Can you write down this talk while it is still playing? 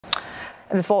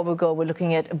And before we go, we're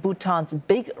looking at Bhutan's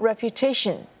big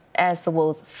reputation as the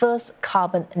world's first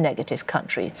carbon negative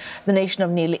country. The nation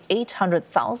of nearly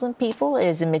 800,000 people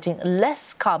is emitting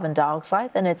less carbon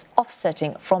dioxide than it's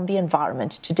offsetting from the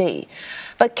environment today.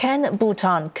 But can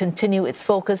Bhutan continue its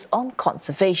focus on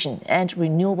conservation and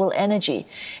renewable energy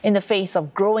in the face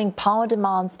of growing power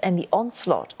demands and the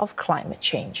onslaught of climate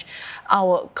change?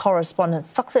 Our correspondent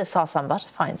Saksith Saiyasombut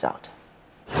finds out.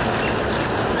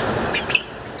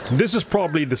 This is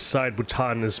probably the site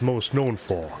Bhutan is most known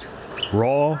for: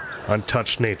 raw,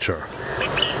 untouched nature.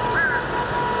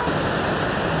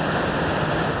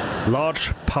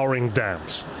 Large, powering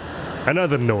dams,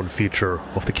 another known feature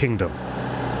of the kingdom.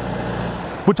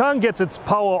 Bhutan gets its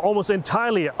power almost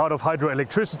entirely out of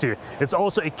hydroelectricity. It's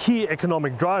also a key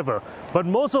economic driver. But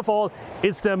most of all,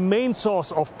 it's their main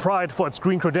source of pride for its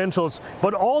green credentials.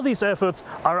 But all these efforts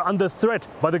are under threat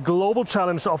by the global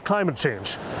challenge of climate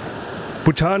change.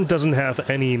 Bhutan doesn't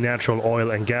have any natural oil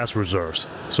and gas reserves,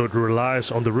 so it relies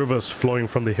on the rivers flowing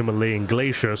from the Himalayan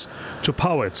glaciers to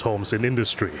power its homes and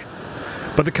industry.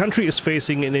 But the country is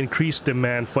facing an increased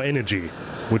demand for energy,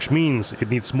 which means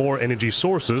it needs more energy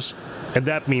sources, and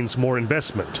that means more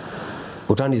investment.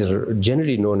 Bhutan is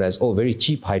generally known as very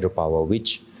cheap hydropower,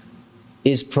 which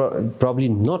is probably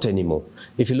not anymore.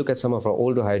 If you look at some of our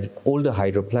older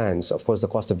hydro plants, of course the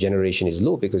cost of generation is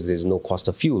low because there's no cost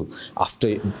of fuel,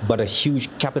 but a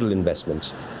huge capital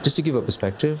investment. Just to give a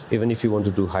perspective, even if you want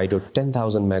to do hydro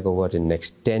 10,000 megawatt in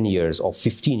next 10 years or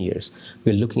 15 years,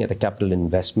 we're looking at the capital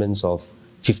investments of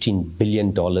 $15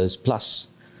 billion plus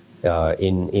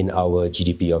in our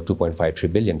GDP of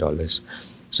 $2.53 billion.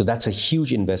 So that's a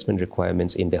huge investment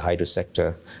requirements in the hydro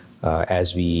sector.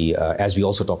 As we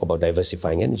also talk about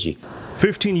diversifying energy.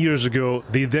 15 years ago,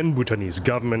 the then Bhutanese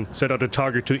government set out a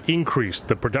target to increase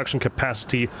the production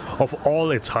capacity of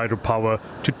all its hydropower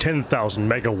to 10,000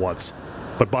 megawatts.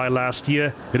 But by last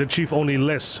year, it achieved only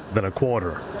less than a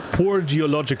quarter. Poor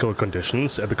geological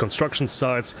conditions at the construction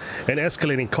sites and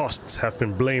escalating costs have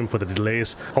been blamed for the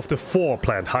delays of the 4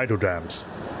 planned hydro dams.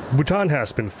 Bhutan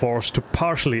has been forced to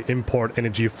partially import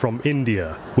energy from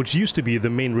India, which used to be the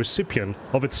main recipient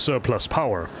of its surplus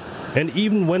power. And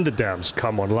even when the dams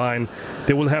come online,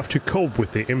 they will have to cope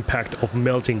with the impact of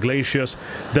melting glaciers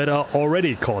that are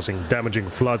already causing damaging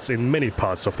floods in many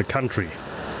parts of the country.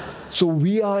 So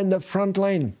we are in the front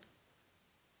line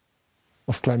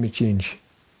of climate change.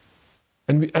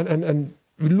 And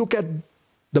we look at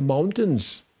the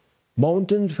mountains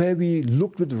where we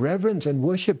looked with reverence and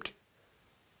worshipped.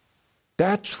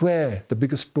 That's where the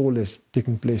biggest toll is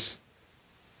taking place.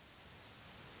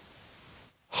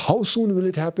 How soon will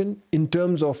it happen in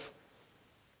terms of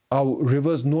our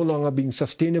rivers no longer being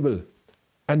sustainable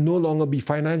and no longer be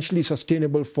financially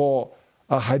sustainable for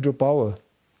our hydropower?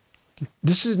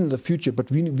 This is in the future,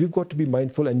 but we've got to be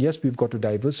mindful, and yes, we've got to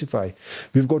diversify.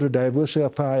 We've got to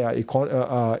diversify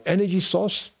our energy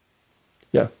source,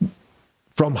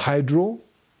 from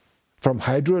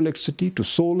hydroelectricity to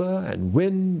solar and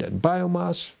wind and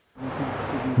biomass.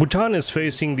 Bhutan is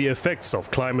facing the effects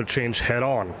of climate change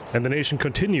head-on, and the nation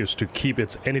continues to keep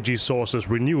its energy sources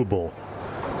renewable.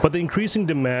 But the increasing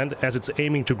demand, as it's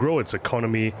aiming to grow its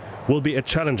economy, will be a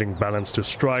challenging balance to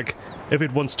strike if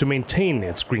it wants to maintain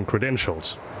its green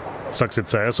credentials. Saksith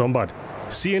Saiyasombut,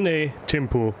 CNA,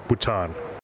 Thimphu, Bhutan.